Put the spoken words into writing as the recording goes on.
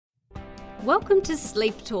Welcome to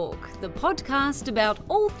Sleep Talk, the podcast about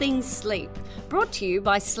all things sleep, brought to you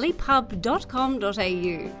by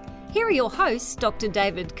sleephub.com.au. Here are your hosts, Dr.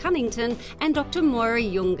 David Cunnington and Dr. Moira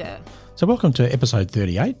Junger. So welcome to episode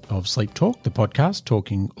 38 of Sleep Talk, the podcast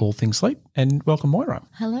talking all things sleep, and welcome Moira.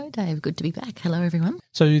 Hello Dave, good to be back. Hello everyone.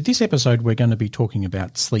 So this episode we're going to be talking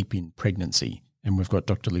about sleep in pregnancy, and we've got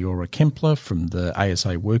Dr. Leora Kempler from the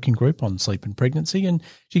ASA Working Group on Sleep and Pregnancy, and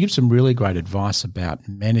she gives some really great advice about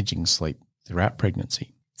managing sleep throughout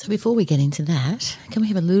pregnancy. So before we get into that, can we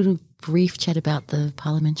have a little brief chat about the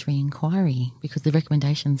parliamentary inquiry, because the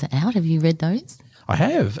recommendations are out. Have you read those? I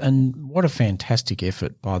have, and what a fantastic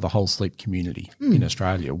effort by the whole sleep community in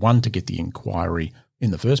Australia. One, to get the inquiry in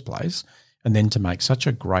the first place, and then to make such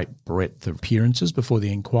a great breadth of appearances before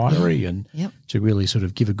the inquiry and to really sort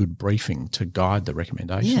of give a good briefing to guide the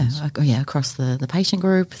recommendations. Yeah, across the patient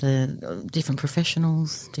group, the different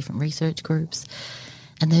professionals, different research groups.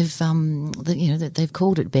 And they've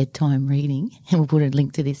called it bedtime reading, and we'll put a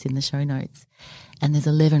link to this in the show notes. And there's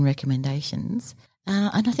 11 recommendations,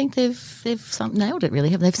 and I think they've nailed it.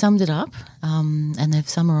 Really, they've summed it up, and they've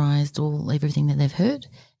summarised everything that they've heard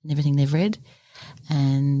and everything they've read.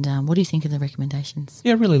 And what do you think of the recommendations?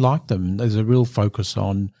 Yeah, I really like them. There's a real focus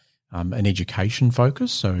on an education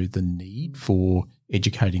focus, so the need for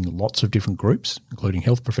educating lots of different groups, including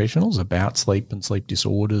health professionals, about sleep and sleep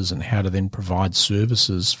disorders and how to then provide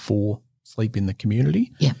services for sleep in the community.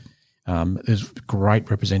 Yeah. There's great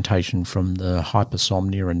representation from the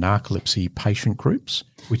hypersomnia and narcolepsy patient groups,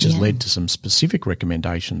 which has led to some specific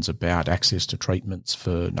recommendations about access to treatments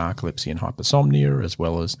for narcolepsy and hypersomnia, as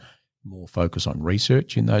well as more focus on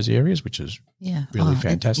research in those areas, which is really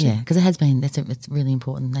fantastic. Because it has been, it's really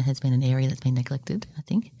important. That has been an area that's been neglected, I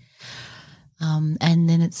think. And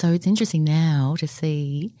then it's interesting now to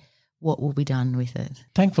see what will be done with it.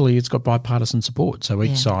 Thankfully, it's got bipartisan support, so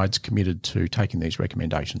each side's committed to taking these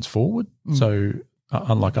recommendations forward. So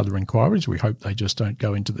unlike other inquiries, we hope they just don't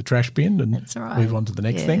go into the trash bin and move on to the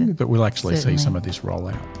next thing, but we'll actually see some of this roll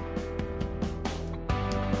out.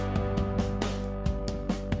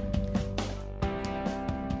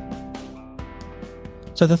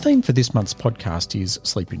 So the theme for this month's podcast is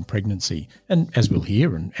sleep in pregnancy. And as we'll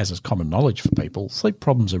hear, and as is common knowledge for people, sleep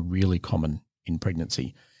problems are really common in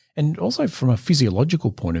pregnancy. And also from a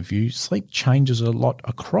physiological point of view, sleep changes a lot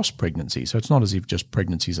across pregnancy. So it's not as if just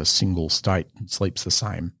pregnancy is a single state and sleep's the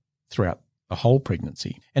same throughout the whole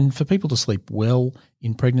pregnancy. And for people to sleep well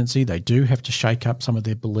in pregnancy, they do have to shake up some of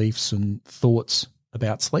their beliefs and thoughts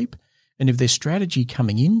about sleep. And if their strategy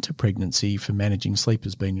coming into pregnancy for managing sleep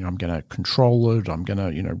has been, I'm going to control it, I'm going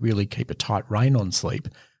to, really keep a tight rein on sleep,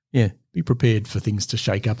 be prepared for things to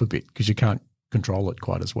shake up a bit because you can't control it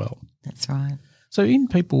quite as well. That's right. So in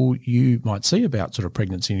people you might see about sort of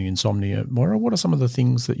pregnancy and insomnia, Moira, what are some of the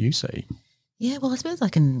things that you see? Yeah, well, I suppose I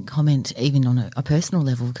can comment even on a personal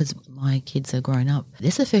level because my kids are grown up.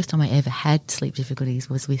 This is the first time I ever had sleep difficulties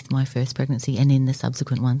was with my first pregnancy and in the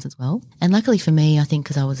subsequent ones as well. And luckily for me, I think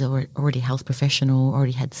because I was already a health professional,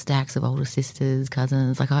 already had stacks of older sisters,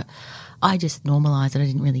 cousins, I just normalised it. I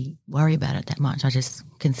didn't really worry about it that much. I just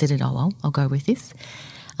considered, I'll go with this.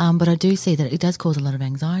 But I do see that it does cause a lot of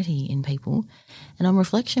anxiety in people. And on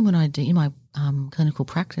reflection, when I do in my clinical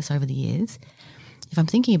practice over the years, if I'm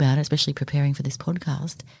thinking about it, especially preparing for this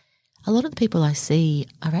podcast, a lot of the people I see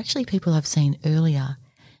are actually people I've seen earlier.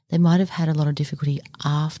 They might have had a lot of difficulty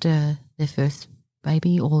after their first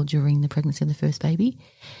baby or during the pregnancy of the first baby,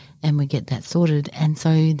 and we get that sorted. And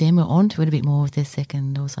so then we're on to it a bit more with their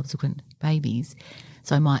second or subsequent babies.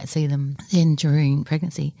 So I might see them then during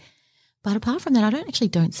pregnancy. But apart from that, I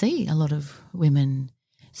don't see a lot of women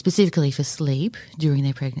specifically for sleep during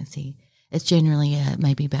their pregnancy. It's generally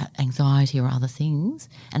maybe about anxiety or other things.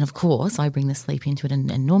 And, of course, I bring the sleep into it and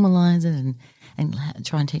normalise it and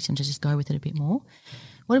try and teach them to just go with it a bit more.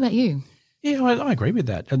 What about you? Yeah, I agree with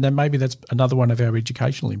that. And then maybe that's another one of our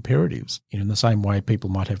educational imperatives. In the same way people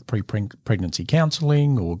might have pre-pregnancy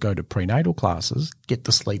counselling or go to prenatal classes, get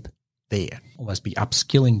the sleep there. Almost be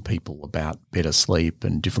upskilling people about better sleep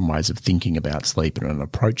and different ways of thinking about sleep and an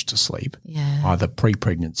approach to sleep, either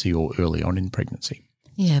pre-pregnancy or early on in pregnancy.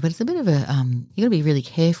 Yeah, but it's a bit of a you got to be really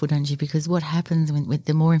careful, don't you? Because what happens with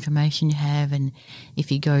the more information you have, and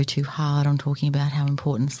if you go too hard on talking about how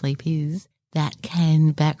important sleep is, that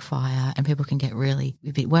can backfire, and people can get really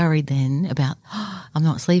a bit worried then about I'm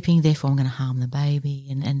not sleeping, therefore I'm going to harm the baby,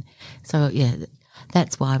 and so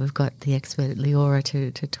that's why we've got the expert Leora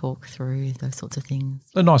to talk through those sorts of things.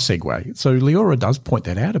 A nice segue. So Leora does point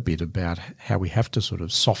that out a bit about how we have to sort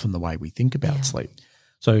of soften the way we think about sleep.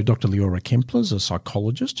 So Dr. Leora Kempler is a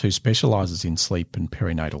psychologist who specialises in sleep and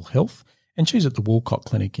perinatal health, and she's at the Woolcott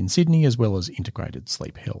Clinic in Sydney as well as Integrated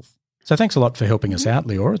Sleep Health. So thanks a lot for helping us out,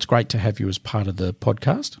 Leora. It's great to have you as part of the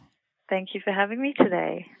podcast. Thank you for having me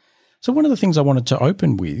today. So one of the things I wanted to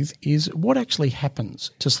open with is what actually happens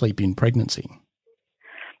to sleep in pregnancy?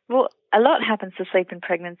 Well, a lot happens to sleep in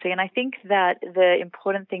pregnancy, and I think that the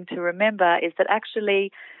important thing to remember is that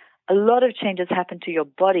actually a lot of changes happen to your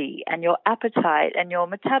body and your appetite and your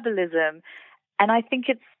metabolism, and I think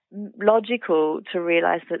it's logical to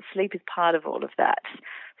realize that sleep is part of all of that.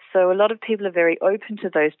 So a lot of people are very open to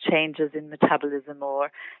those changes in metabolism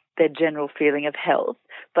or their general feeling of health,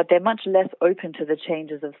 but they're much less open to the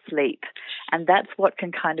changes of sleep. And that's what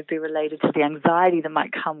can kind of be related to the anxiety that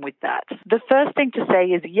might come with that. The first thing to say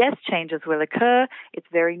is, yes, changes will occur. It's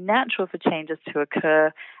very natural for changes to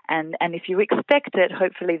occur. And if you expect it,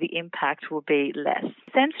 hopefully the impact will be less.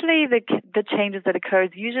 Essentially, the changes that occur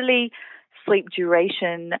is usually sleep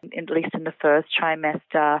duration, at least in the first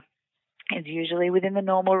trimester, is usually within the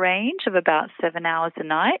normal range of about 7 hours a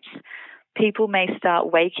night. People may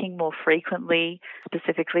start waking more frequently,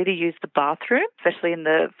 specifically to use the bathroom, especially in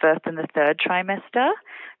the first and the third trimester.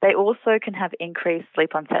 They also can have increased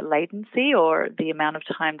sleep onset latency, or the amount of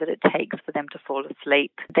time that it takes for them to fall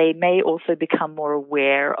asleep. They may also become more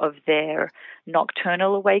aware of their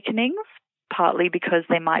nocturnal awakenings, partly because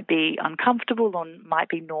they might be uncomfortable or might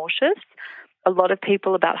be nauseous. A lot of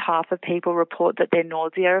people, about half of people, report that their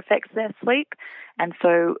nausea affects their sleep. And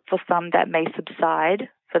so for some, that may subside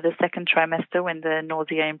for the second trimester when the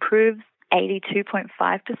nausea improves. 82.5%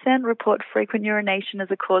 report frequent urination as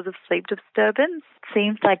a cause of sleep disturbance.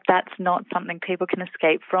 Seems like that's not something people can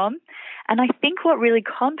escape from. And I think what really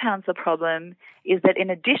compounds the problem is that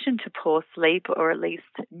in addition to poor sleep, or at least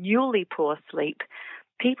newly poor sleep,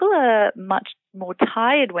 people are much more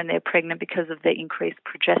tired when they're pregnant because of the increased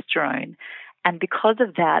progesterone. And because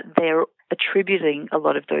of that, they're attributing a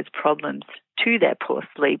lot of those problems to their poor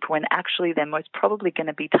sleep when actually they're most probably going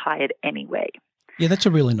to be tired anyway. Yeah, that's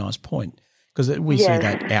a really nice point, because we see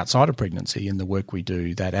that outside of pregnancy in the work we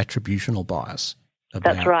do, that attributional bias.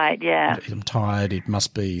 That's right, yeah. I'm tired, it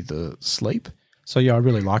must be the sleep. So, yeah, I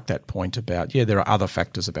really like that point about, there are other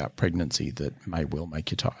factors about pregnancy that may well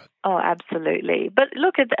make you tired. Oh, absolutely. But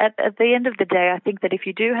look, at the end of the day, I think that if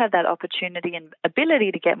you do have that opportunity and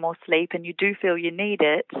ability to get more sleep and you do feel you need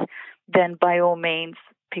it, then by all means,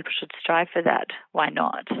 people should strive for that. Why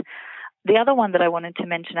not? The other one that I wanted to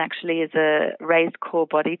mention actually is a raised core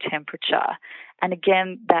body temperature. And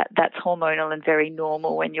again, that's hormonal and very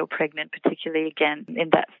normal when you're pregnant, particularly again in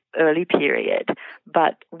that early period.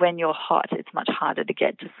 But when you're hot, it's much harder to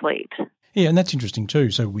get to sleep. Yeah, and that's interesting too.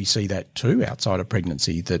 So we see that too outside of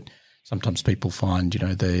pregnancy, that sometimes people find,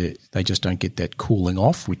 they just don't get that cooling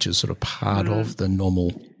off, which is sort of part of the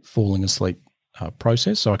normal falling asleep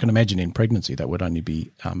process. So I can imagine in pregnancy that would only be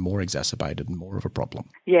more exacerbated and more of a problem.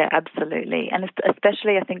 Yeah, absolutely. And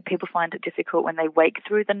especially I think people find it difficult when they wake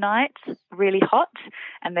through the night really hot,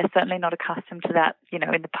 and they're certainly not accustomed to that, in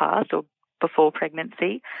the past or before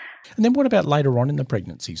pregnancy. And then what about later on in the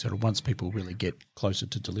pregnancy, sort of once people really get closer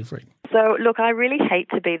to delivery? So, look, I really hate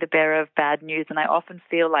to be the bearer of bad news, and I often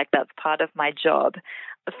feel like that's part of my job.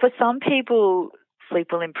 For some people, sleep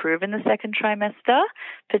will improve in the second trimester,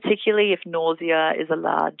 particularly if nausea is a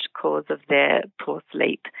large cause of their poor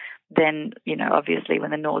sleep. Then, obviously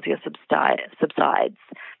when the nausea subsides,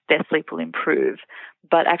 their sleep will improve.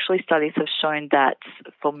 But actually studies have shown that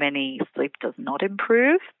for many, sleep does not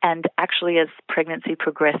improve. And actually as pregnancy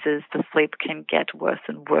progresses, the sleep can get worse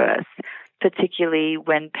and worse, particularly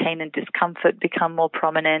when pain and discomfort become more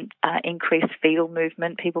prominent, increased fetal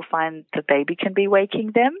movement. People find the baby can be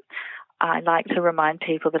waking them. I like to remind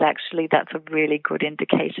people that actually that's a really good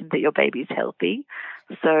indication that your baby's healthy.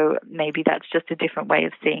 So maybe that's just a different way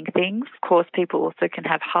of seeing things. Of course, people also can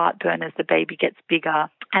have heartburn as the baby gets bigger.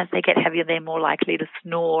 As they get heavier, they're more likely to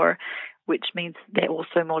snore, which means they're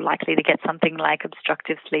also more likely to get something like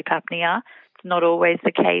obstructive sleep apnea. It's not always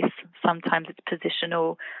the case. Sometimes it's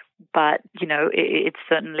positional, but, it's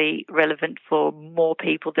certainly relevant for more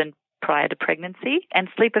people than prior to pregnancy. And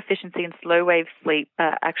sleep efficiency and slow wave sleep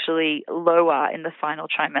are actually lower in the final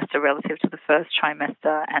trimester relative to the first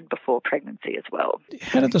trimester and before pregnancy as well.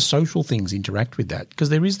 How do the social things interact with that? Because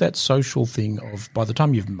there is that social thing of by the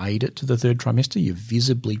time you've made it to the third trimester, you're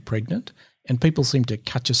visibly pregnant, and people seem to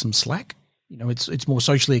cut you some slack. It's more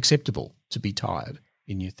socially acceptable to be tired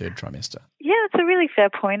in your third trimester. Yeah, it's a really fair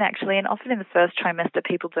point, actually. And often in the first trimester,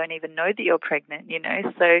 people don't even know that you're pregnant,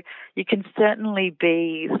 So you can certainly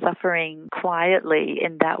be suffering quietly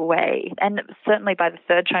in that way. And certainly by the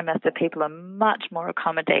third trimester, people are much more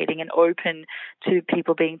accommodating and open to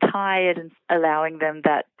people being tired and allowing them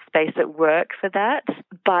that space at work for that.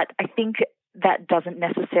 But I think that doesn't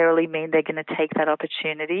necessarily mean they're going to take that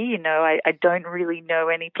opportunity. You know, I don't really know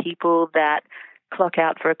any people that clock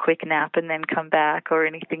out for a quick nap and then come back or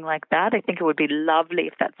anything like that. I think it would be lovely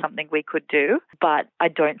if that's something we could do, but I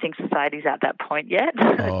don't think society's at that point yet.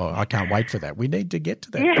 Oh, I can't wait for that. We need to get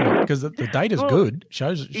to that point because the data's good.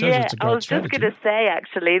 Shows it's a great strategy. I was just going to say,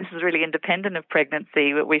 actually, this is really independent of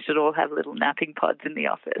pregnancy, but we should all have little napping pods in the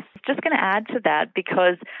office. Just going to add to that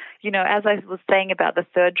because, you know, as I was saying about the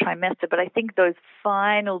third trimester, but I think those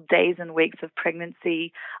final days and weeks of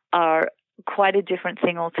pregnancy are quite a different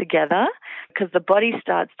thing altogether because the body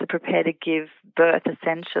starts to prepare to give birth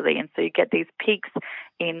essentially, and so you get these peaks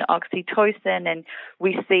in oxytocin, and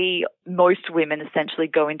we see most women essentially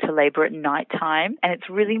go into labor at nighttime, and it's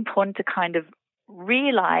really important to kind of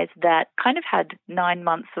realize that kind of had 9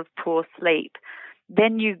 months of poor sleep,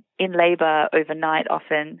 then you in labor overnight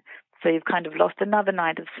often, so you've kind of lost another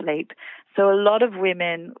night of sleep. So a lot of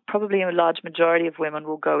women, probably a large majority of women,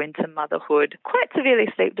 will go into motherhood quite severely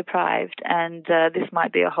sleep deprived. And this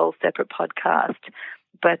might be a whole separate podcast,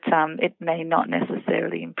 but it may not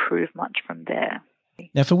necessarily improve much from there.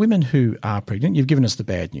 Now, for women who are pregnant, you've given us the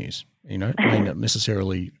bad news. You know, it may not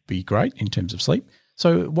necessarily be great in terms of sleep.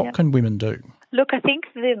 So what can women do? Look, I think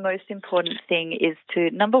the most important thing is to,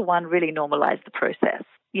 number one, really normalize the process.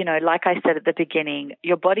 You know, like I said at the beginning,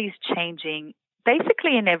 your body's changing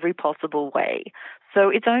basically in every possible way. So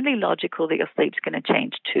it's only logical that your sleep's going to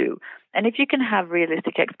change too. And if you can have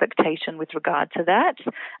realistic expectation with regard to that,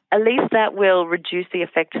 at least that will reduce the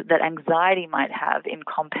effect that anxiety might have in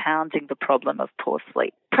compounding the problem of poor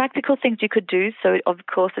sleep. Practical things you could do, so of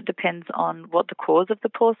course it depends on what the cause of the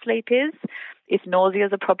poor sleep is. If nausea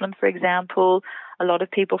is a problem, for example, a lot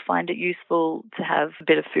of people find it useful to have a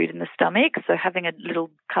bit of food in the stomach. So having a little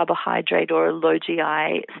carbohydrate or a low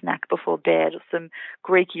GI snack before bed, or some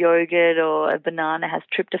Greek yogurt or a banana has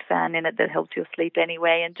tryptophan in it that helps your sleep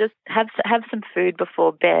anyway, and just have some food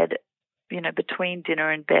before bed, you know, between dinner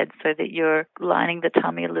and bed, so that you're lining the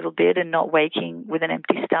tummy a little bit and not waking with an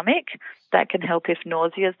empty stomach. That can help if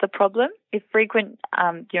nausea is the problem. If frequent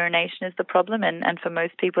urination is the problem, and for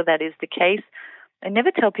most people that is the case, I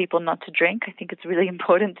never tell people not to drink. I think it's really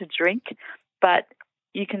important to drink, but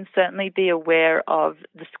you can certainly be aware of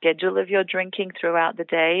the schedule of your drinking throughout the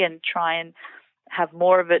day and try and have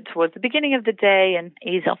more of it towards the beginning of the day and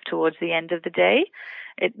ease off towards the end of the day.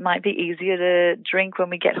 It might be easier to drink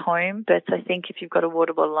when we get home, but I think if you've got a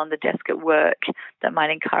water bottle on the desk at work, that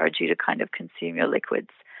might encourage you to kind of consume your liquids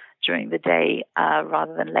during the day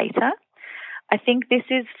rather than later. I think this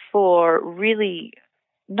is for really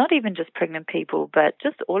not even just pregnant people, but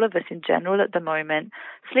just all of us in general at the moment.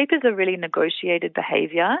 Sleep is a really negotiated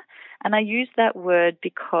behavior. And I use that word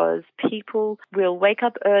because people will wake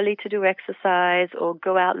up early to do exercise or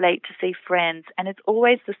go out late to see friends, and it's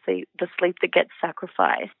always the sleep that gets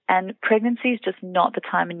sacrificed. And pregnancy is just not the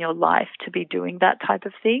time in your life to be doing that type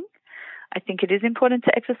of thing. I think it is important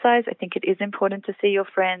to exercise. I think it is important to see your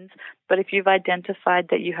friends. But if you've identified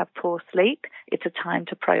that you have poor sleep, it's a time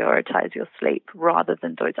to prioritize your sleep rather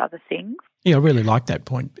than those other things. Yeah, I really like that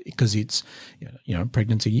point because it's, you know,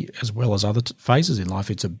 pregnancy as well as other phases in life,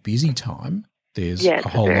 it's a busy time. There's a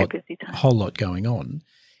whole lot going on.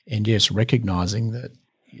 And yes, recognising that,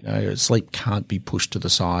 you know, sleep can't be pushed to the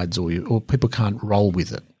sides or people can't roll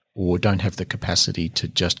with it or don't have the capacity to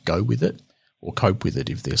just go with it or cope with it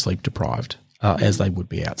if they're sleep deprived, as they would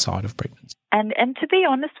be outside of pregnancy. And to be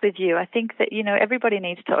honest with you, I think that, you know, everybody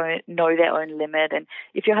needs to know their own limit. And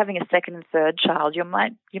if you're having a second and third child, you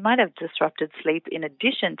might have disrupted sleep in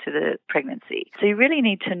addition to the pregnancy. So you really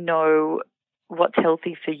need to know what's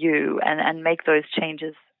healthy for you and make those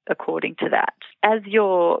changes according to that. As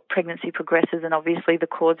your pregnancy progresses and obviously the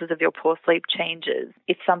causes of your poor sleep changes,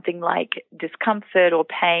 if something like discomfort or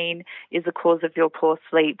pain is the cause of your poor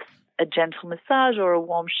sleep, a gentle massage or a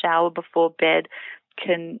warm shower before bed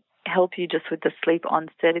can help you just with the sleep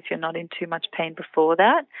onset if you're not in too much pain before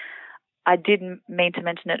that. I didn't mean to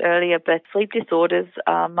mention it earlier, but sleep disorders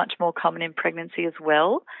are much more common in pregnancy as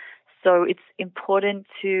well. So it's important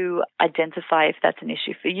to identify if that's an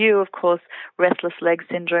issue for you. Of course, restless leg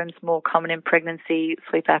syndrome is more common in pregnancy.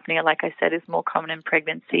 Sleep apnea, like I said, is more common in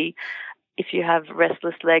pregnancy. If you have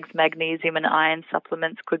restless legs, magnesium and iron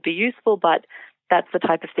supplements could be useful, but that's the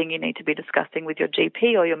type of thing you need to be discussing with your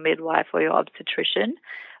GP or your midwife or your obstetrician.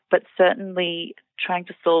 But certainly trying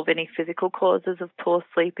to solve any physical causes of poor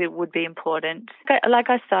sleep, it would be important. Like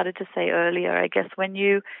I started to say earlier, I guess when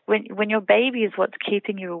your baby is what's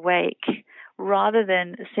keeping you awake, rather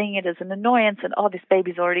than seeing it as an annoyance and, oh, this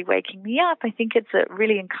baby's already waking me up, I think it's a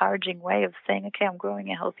really encouraging way of saying, okay, I'm growing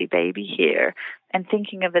a healthy baby here, and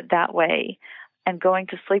thinking of it that way. and going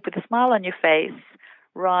to sleep with a smile on your face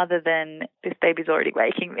rather than this baby's already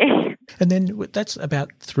waking me. And then that's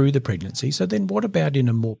about through the pregnancy. So then what about in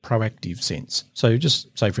a more proactive sense? So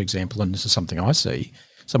just say, for example, and this is something I see,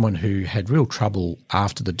 someone who had real trouble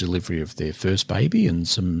after the delivery of their first baby and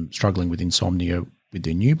some struggling with insomnia with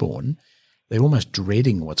their newborn, they're almost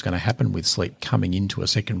dreading what's going to happen with sleep coming into a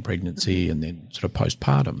second pregnancy and then sort of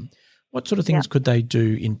postpartum. What sort of things could they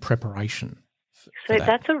do in preparation? So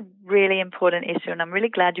that's a really important issue, and I'm really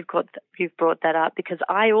glad you've brought that up, because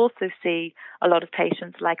I also see a lot of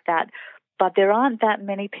patients like that, but there aren't that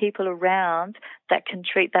many people around that can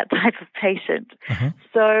treat that type of patient.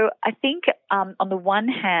 So I think on the one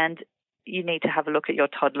hand, you need to have a look at your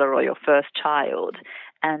toddler or your first child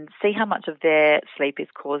and see how much of their sleep is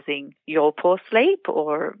causing your poor sleep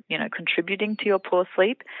or, contributing to your poor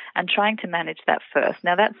sleep, and trying to manage that first.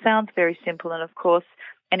 Now, that sounds very simple, and of course,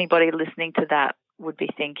 anybody listening to that would be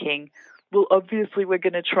thinking, well, obviously we're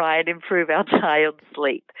going to try and improve our child's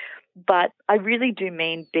sleep. But I really do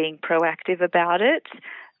mean being proactive about it.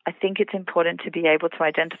 I think it's important to be able to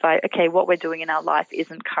identify, okay, what we're doing in our life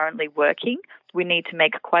isn't currently working. We need to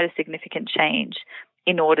make quite a significant change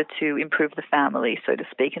in order to improve the family, so to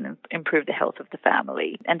speak, and improve the health of the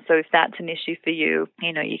family. And so if that's an issue for you,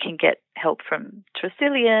 you can get help from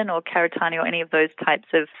Tresillian or Karitani or any of those types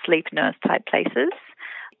of sleep nurse type places.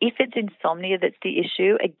 If it's insomnia that's the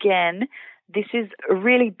issue, again, this is a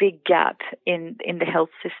really big gap in the health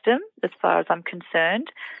system as far as I'm concerned.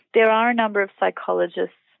 There are a number of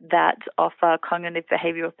psychologists that offer cognitive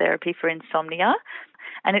behavioral therapy for insomnia,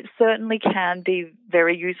 and it certainly can be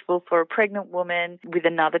very useful for a pregnant woman with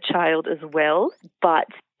another child as well, but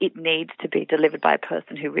it needs to be delivered by a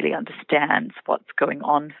person who really understands what's going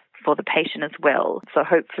on for the patient as well. So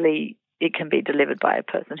hopefully it can be delivered by a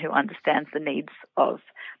person who understands the needs of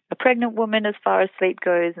a pregnant woman as far as sleep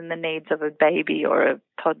goes and the needs of a baby or a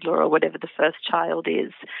toddler or whatever the first child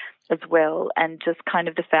is as well, and just kind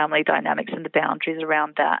of the family dynamics and the boundaries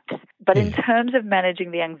around that. But in terms of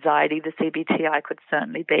managing the anxiety, the CBTI could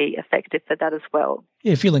certainly be effective for that as well.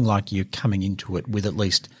 Yeah, feeling like you're coming into it with at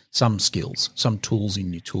least some skills, some tools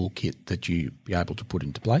in your toolkit that you be able to put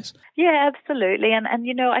into place. Yeah, absolutely. And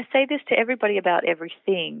I say this to everybody about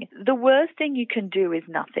everything. The worst thing you can do is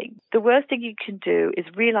nothing. The worst thing you can do is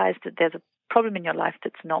realize that there's a problem in your life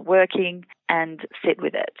that's not working and sit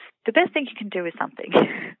with it. The best thing you can do is something.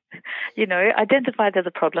 Identify there's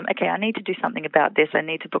a problem. Okay, I need to do something about this. I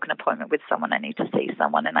need to book an appointment with someone. I need to see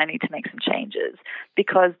someone, and I need to make some changes,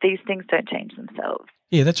 because these things don't change themselves.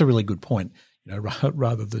 Yeah, that's a really good point.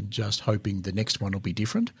 Rather than just hoping the next one will be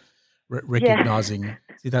different, recognizing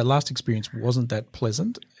that last experience wasn't that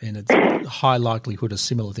pleasant, and it's high likelihood a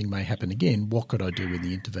similar thing may happen again. What could I do in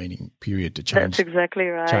the intervening period to change? That's exactly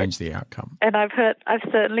right. Change the outcome. And I've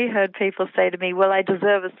certainly heard people say to me, "Well, I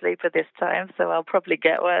deserve a sleeper this time, so I'll probably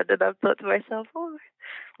get one." And I've thought to myself, "Oh,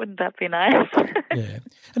 wouldn't that be nice?" Yeah.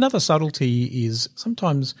 Another subtlety is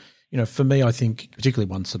sometimes, for me, I think, particularly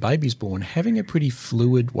once the baby's born, having a pretty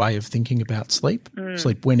fluid way of thinking about sleep,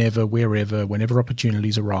 sleep whenever, wherever, whenever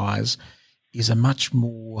opportunities arise, is a much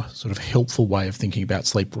more sort of helpful way of thinking about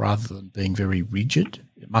sleep rather than being very rigid.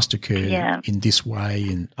 It must occur in this way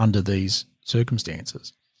and under these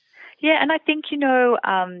circumstances. Yeah, and I think,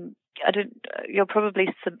 you're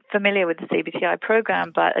probably familiar with the CBTI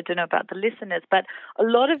program, but I don't know about the listeners, but a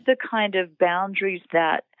lot of the kind of boundaries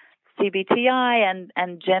that CBTI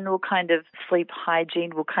and general kind of sleep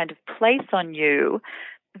hygiene will kind of place on you,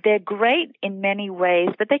 they're great in many ways,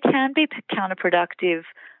 but they can be counterproductive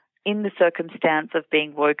in the circumstance of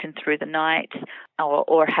being woken through the night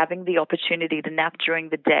or having the opportunity to nap during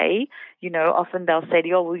the day. Often they'll say to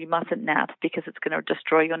you, "Oh, well, you mustn't nap because it's going to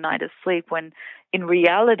destroy your night of sleep," when in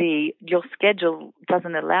reality, your schedule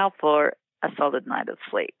doesn't allow for a solid night of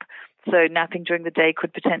sleep. So napping during the day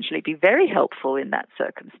could potentially be very helpful in that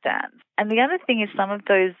circumstance. And the other thing is some of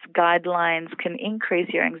those guidelines can increase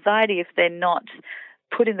your anxiety if they're not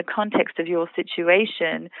put in the context of your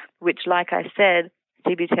situation, which, like I said,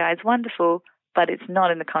 CBTI is wonderful, but it's not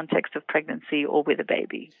in the context of pregnancy or with a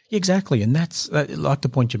baby. Exactly. And that's like the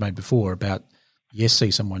point you made before about, yes, see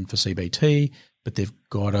someone for CBT, but they've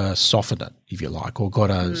got to soften it, if you like, or got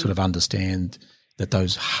to sort of understand that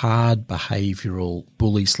those hard behavioural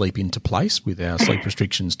bully sleep into place with our sleep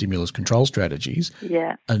restriction stimulus control strategies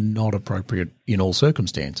are not appropriate in all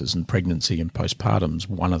circumstances, and pregnancy and postpartum's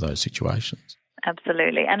one of those situations.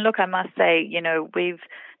 Absolutely. And look, I must say, we've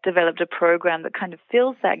developed a program that kind of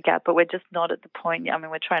fills that gap, but we're just not at the point.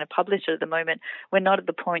 We're trying to publish it at the moment. We're not at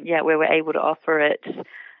the point yet where we're able to offer it,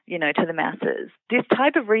 to the masses. This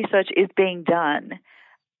type of research is being done,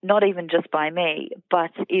 not even just by me,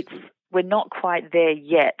 but it's we're not quite there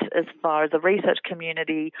yet as far as a research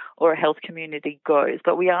community or a health community goes,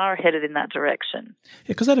 but we are headed in that direction. Yeah,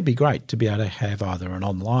 because that'd be great to be able to have either an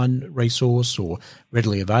online resource or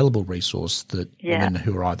readily available resource that women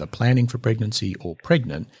who are either planning for pregnancy or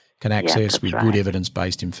pregnant can access with good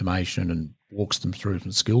evidence-based information and walks them through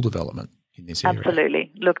some skill development in this area.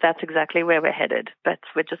 Absolutely. Look, that's exactly where we're headed, but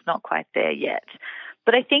we're just not quite there yet.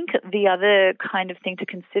 But I think the other kind of thing to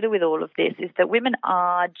consider with all of this is that women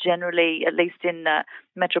are generally, at least in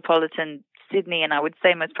metropolitan Sydney, and I would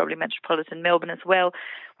say most probably metropolitan Melbourne as well,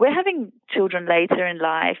 we're having children later in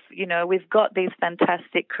life. You know, we've got these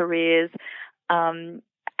fantastic careers, and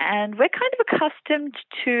we're kind of accustomed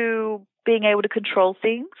to being able to control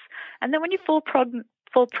things. And then when you fall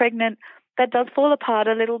pregnant, that does fall apart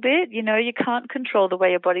a little bit. You know, you can't control the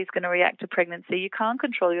way your body's going to react to pregnancy. You can't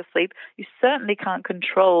control your sleep. You certainly can't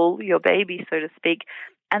control your baby, so to speak.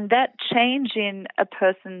 And that change in a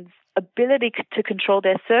person's ability to control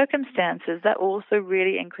their circumstances, that also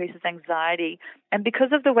really increases anxiety. And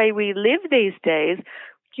because of the way we live these days,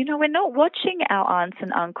 you know, we're not watching our aunts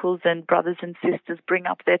and uncles and brothers and sisters bring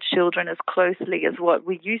up their children as closely as what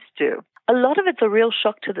we used to. A lot of it's a real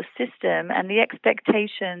shock to the system, and the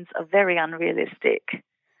expectations are very unrealistic.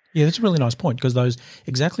 Yeah, that's a really nice point, because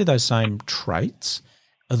exactly those same traits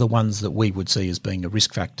are the ones that we would see as being a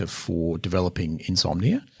risk factor for developing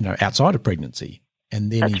insomnia, you know, outside of pregnancy. And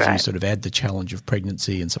then you sort of add the challenge of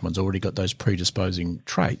pregnancy and someone's already got those predisposing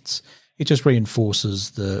traits, it just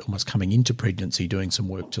reinforces the almost coming into pregnancy doing some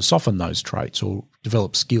work to soften those traits or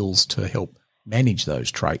develop skills to help manage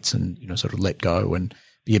those traits and, you know, sort of let go and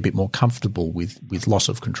be a bit more comfortable with loss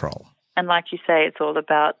of control. And like you say, it's all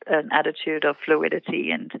about an attitude of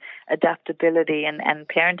fluidity and adaptability, and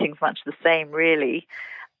parenting's much the same, really.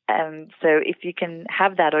 So if you can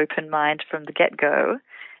have that open mind from the get-go,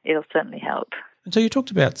 it'll certainly help. And so you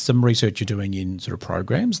talked about some research you're doing in sort of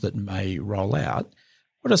programs that may roll out.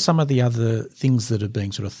 What are some of the other things that are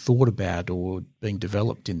being sort of thought about or being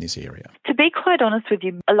developed in this area? To be quite honest with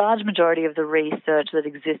you, a large majority of the research that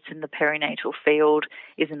exists in the perinatal field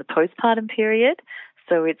is in the postpartum period.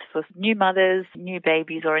 So it's for new mothers, new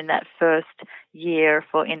babies, or in that first year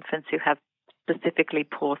for infants who have specifically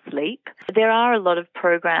poor sleep. There are a lot of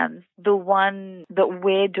programs. The one that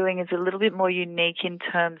we're doing is a little bit more unique in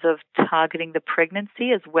terms of targeting the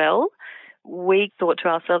pregnancy as well. We thought to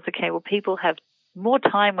ourselves, okay, well, people have more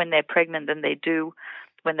time when they're pregnant than they do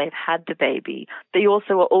when they've had the baby. They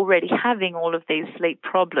also are already having all of these sleep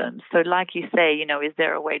problems. So like you say, you know, is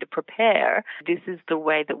there a way to prepare? This is the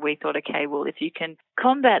way that we thought, okay, well, if you can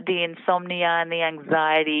combat the insomnia and the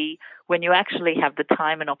anxiety when you actually have the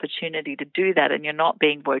time and opportunity to do that and you're not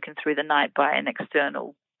being woken through the night by an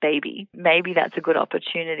external baby, maybe that's a good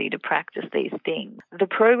opportunity to practice these things. The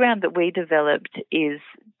program that we developed is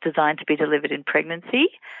designed to be delivered in pregnancy,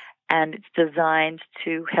 and it's designed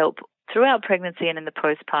to help throughout pregnancy and in the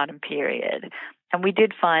postpartum period. And we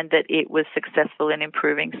did find that it was successful in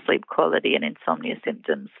improving sleep quality and insomnia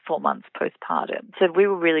symptoms 4 months postpartum. So we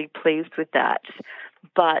were really pleased with that.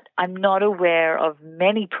 But I'm not aware of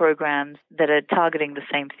many programs that are targeting the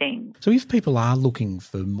same thing. So if people are looking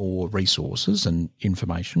for more resources and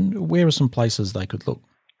information, where are some places they could look?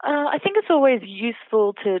 I think it's always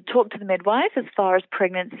useful to talk to the midwife as far as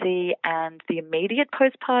pregnancy and the immediate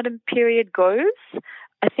postpartum period goes.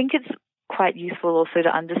 I think it's quite useful also to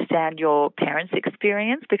understand your parents'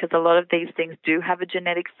 experience, because a lot of these things do have a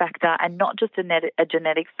genetic factor, and not just a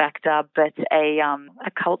genetic factor, but a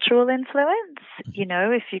cultural influence. You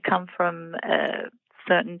know, if you come from a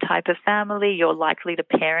certain type of family, you're likely to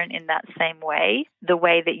parent in that same way. The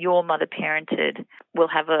way that your mother parented will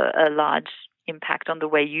have a large impact on the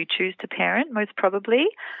way you choose to parent, most probably.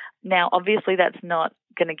 Now, obviously, that's not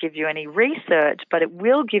going to give you any research, but it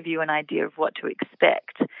will give you an idea of what to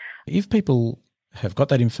expect. If people have got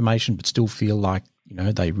that information but still feel like, you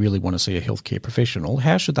know, they really want to see a healthcare professional,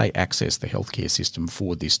 how should they access the healthcare system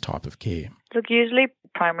for this type of care? Look, usually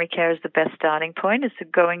primary care is the best starting point, is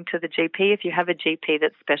going to the GP. If you have a GP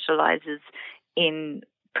that specialises in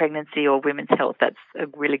pregnancy or women's health, that's a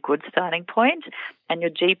really good starting point. And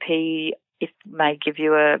your GP may give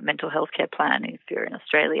you a mental health care plan if you're in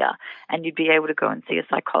Australia, and you'd be able to go and see a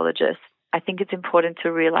psychologist. I think it's important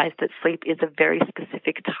to realise that sleep is a very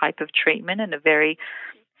specific type of treatment and a very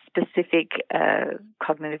specific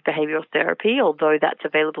cognitive behavioural therapy, although that's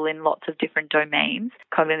available in lots of different domains.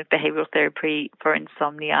 Cognitive behavioural therapy for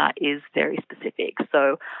insomnia is very specific.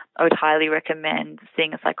 So I would highly recommend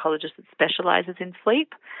seeing a psychologist that specialises in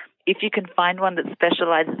sleep. If you can find one that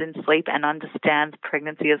specialises in sleep and understands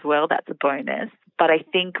pregnancy as well, that's a bonus. But I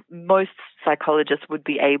think most psychologists would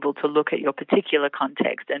be able to look at your particular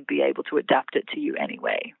context and be able to adapt it to you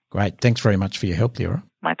anyway. Great. Thanks very much for your help, Leora.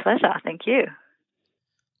 My pleasure. Thank you.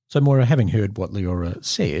 So, Moira, having heard what Leora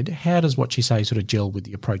said, how does what she say sort of gel with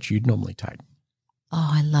the approach you'd normally take?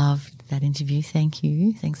 Oh, I loved that interview. Thank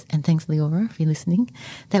you. Thanks. And thanks, Leora, for listening.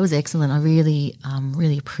 That was excellent. I really,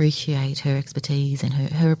 really appreciate her expertise, and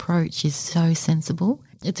her approach is so sensible.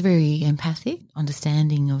 It's very empathic,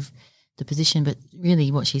 understanding of the position, but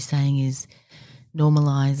really what she's saying is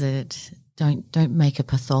normalise it. Don't make a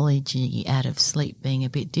pathology out of sleep being a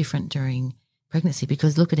bit different during pregnancy,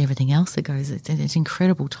 because look at everything else that goes. It's an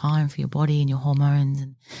incredible time for your body and your hormones,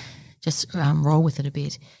 and just roll with it a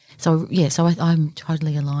bit. So I'm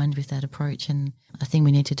totally aligned with that approach, and I think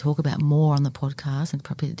we need to talk about more on the podcast and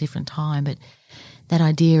probably at a different time. But that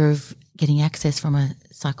idea of getting access from a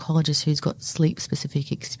psychologist who's got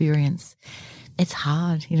sleep-specific experience, it's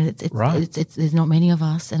hard. It's there's not many of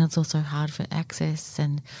us, and it's also hard for access.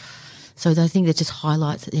 And so I think that just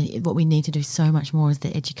highlights what we need to do so much more is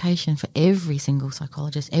the education for every single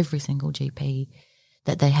psychologist, every single GP,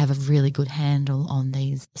 that they have a really good handle on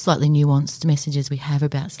these slightly nuanced messages we have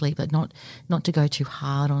about sleep, but not to go too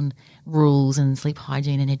hard on rules and sleep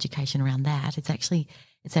hygiene and education around that. It's actually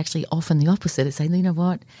often the opposite. It's saying, you know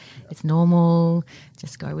what, it's normal,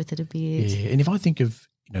 just go with it a bit. Yeah, and if I think of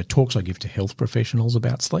talks I give to health professionals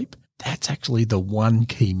about sleep, that's actually the one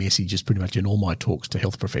key message is pretty much in all my talks to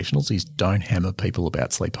health professionals is don't hammer people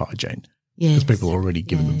about sleep hygiene. Yes. Because people are already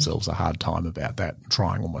giving themselves a hard time about that,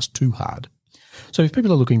 trying almost too hard. So if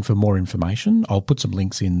people are looking for more information, I'll put some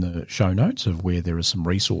links in the show notes of where there are some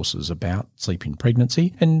resources about sleep in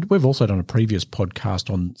pregnancy. And we've also done a previous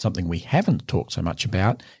podcast on something we haven't talked so much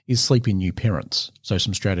about is sleep in new parents. So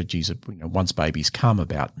some strategies of, once babies come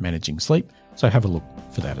about managing sleep. So have a look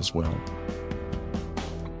for that as well.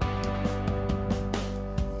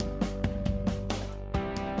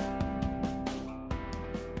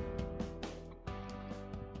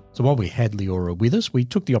 So while we had Leora with us, we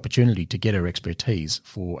took the opportunity to get her expertise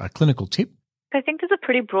for a clinical tip. I think there's a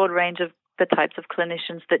pretty broad range of the types of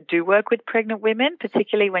clinicians that do work with pregnant women,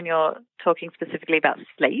 particularly when you're talking specifically about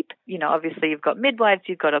sleep. Obviously you've got midwives,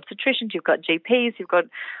 you've got obstetricians, you've got GPs, you've got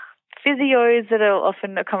physios that will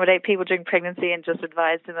often accommodate people during pregnancy and just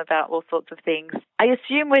advise them about all sorts of things. I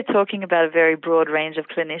assume we're talking about a very broad range of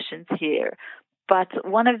clinicians here. But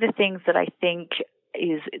one of the things that I think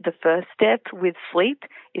is the first step with sleep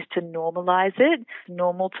is to normalize it. It's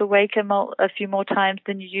normal to wake a few more times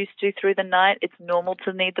than you used to through the night. It's normal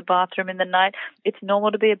to need the bathroom in the night. It's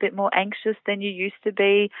normal to be a bit more anxious than you used to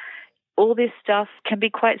be. All this stuff can be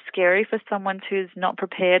quite scary for someone who's not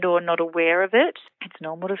prepared or not aware of it. It's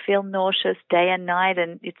normal to feel nauseous day and night,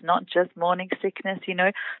 and it's not just morning sickness,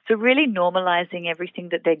 So really normalizing everything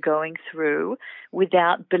that they're going through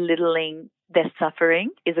without belittling their suffering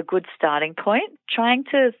is a good starting point. Trying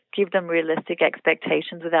to give them realistic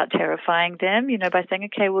expectations without terrifying them, by saying,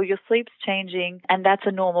 okay, well, your sleep's changing and that's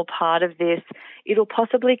a normal part of this. It'll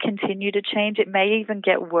possibly continue to change. It may even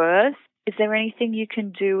get worse. Is there anything you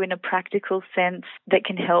can do in a practical sense that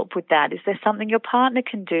can help with that? Is there something your partner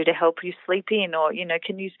can do to help you sleep in, or,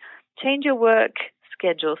 can you change your work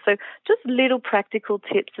schedule? So just little practical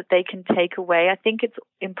tips that they can take away. I think it's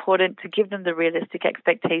important to give them the realistic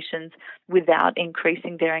expectations without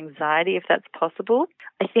increasing their anxiety, if that's possible.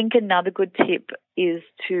 I think another good tip is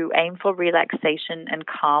to aim for relaxation and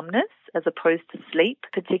calmness as opposed to sleep,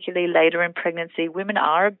 particularly later in pregnancy. Women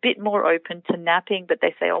are a bit more open to napping, but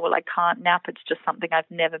they say, oh, well, I can't nap. It's just something I've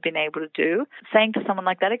never been able to do. Saying to someone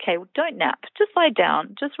like that, okay, well, don't nap. Just lie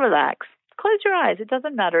down. Just relax. Close your eyes. It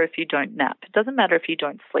doesn't matter if you don't nap. It doesn't matter if you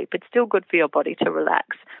don't sleep. It's still good for your body to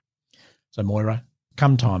relax. So, Moira,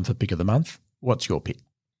 come time for Pick of the Month. What's your pick?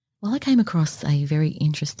 Well, I came across a very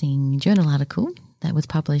interesting journal article that was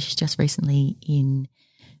published just recently in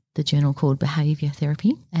the journal called Behaviour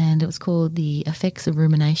Therapy, and it was called The Effects of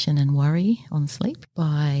Rumination and Worry on Sleep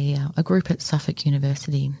by a group at Suffolk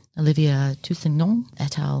University, Olivia Toussignon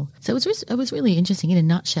et al. So it was really interesting. In a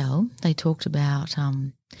nutshell, they talked about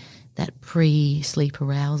that pre-sleep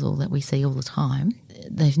arousal that we see all the time.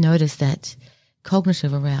 They've noticed that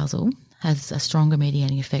cognitive arousal has a stronger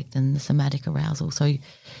mediating effect than the somatic arousal. So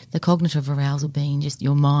the cognitive arousal being just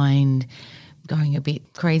your mind going a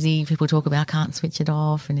bit crazy. People talk about can't switch it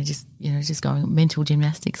off, and it just going mental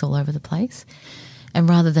gymnastics all over the place. And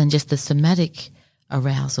rather than just the somatic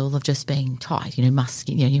arousal of just being tight, your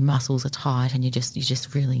muscles are tight and you're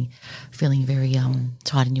just really feeling very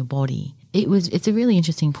tight in your body. It's a really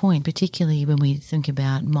interesting point, particularly when we think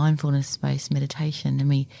about mindfulness-based meditation, and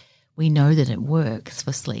we we know that it works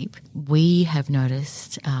for sleep. We have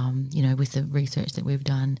noticed, with the research that we've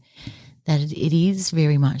done, that it is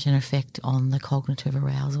very much an effect on the cognitive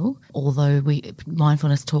arousal, although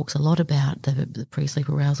mindfulness talks a lot about the pre-sleep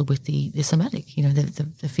arousal with the somatic,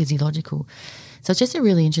 the physiological. So it's just a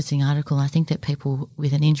really interesting article. I think that people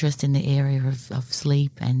with an interest in the area of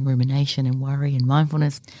sleep and rumination and worry and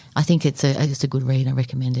mindfulness, I think it's a good read. I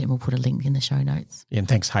recommend it, and we'll put a link in the show notes. Yeah, and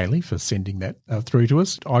thanks, Hayley, for sending that through to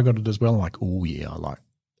us. I got it as well. I'm like, oh, yeah,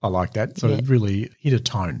 I like that. So It really hit a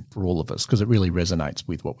tone for all of us because it really resonates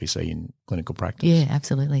with what we see in clinical practice. Yeah,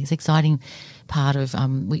 absolutely. It's an exciting part of,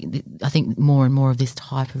 I think more and more of this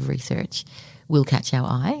type of research will catch our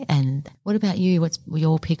eye. And what about you? What's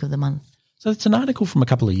your pick of the month? So it's an article from a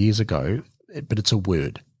couple of years ago, but it's a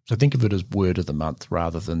word. So think of it as word of the month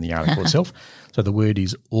rather than the article itself. So the word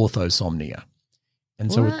is orthosomnia.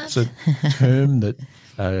 And so it's a term that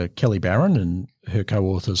Kelly Barron and her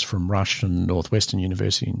co-authors from Rush and Northwestern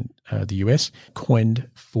University in the US coined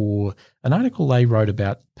for an article they wrote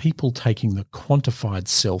about people taking the quantified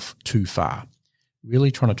self too far, really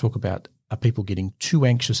trying to talk about are people getting too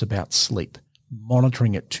anxious about sleep,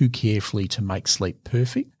 monitoring it too carefully to make sleep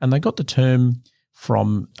perfect. And they got the term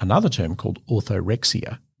from another term called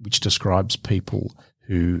orthorexia, which describes people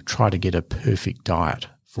who try to get a perfect diet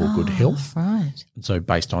for good health. Right. And so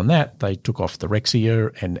based on that, they took off the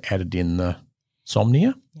rexia and added in the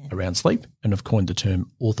somnia around sleep and have coined the term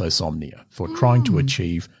orthosomnia for trying to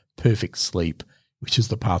achieve perfect sleep, which is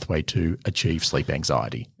the pathway to achieve sleep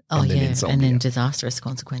anxiety. Oh, and then yeah, insomnia. and then disastrous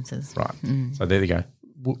consequences. Right. So there you go.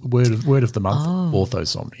 Word of the month,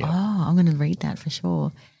 orthosomnia. Oh, I'm going to read that for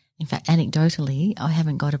sure. In fact, anecdotally, I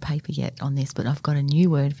haven't got a paper yet on this, but I've got a new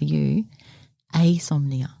word for you,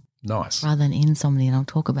 asomnia. Nice. Rather than insomnia, and I'll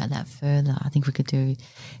talk about that further. I think we could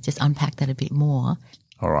just unpack that a bit more.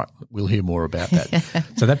 All right, we'll hear more about that.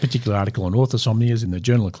 So that particular article on orthosomnia is in the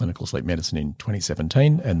Journal of Clinical Sleep Medicine in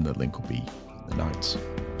 2017, and the link will be in the notes.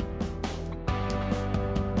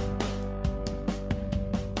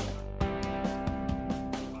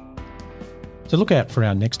 So look out for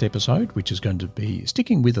our next episode, which is going to be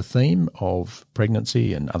sticking with a theme of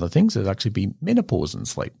pregnancy and other things. It'll actually be menopause and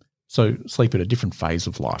sleep. So sleep at a different phase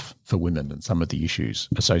of life for women and some of the issues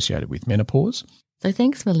associated with menopause. So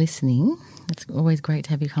thanks for listening. It's always great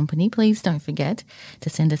to have your company. Please don't forget to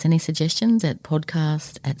send us any suggestions at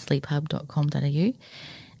podcast@sleephub.com.au.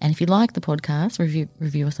 And if you like the podcast,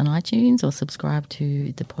 review us on iTunes or subscribe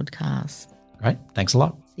to the podcast. Great. Thanks a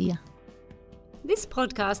lot. See ya. This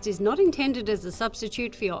podcast is not intended as a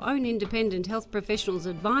substitute for your own independent health professional's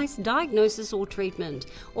advice, diagnosis or treatment.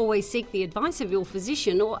 Always seek the advice of your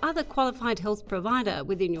physician or other qualified health provider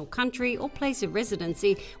within your country or place of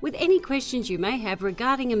residency with any questions you may have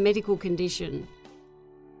regarding a medical condition.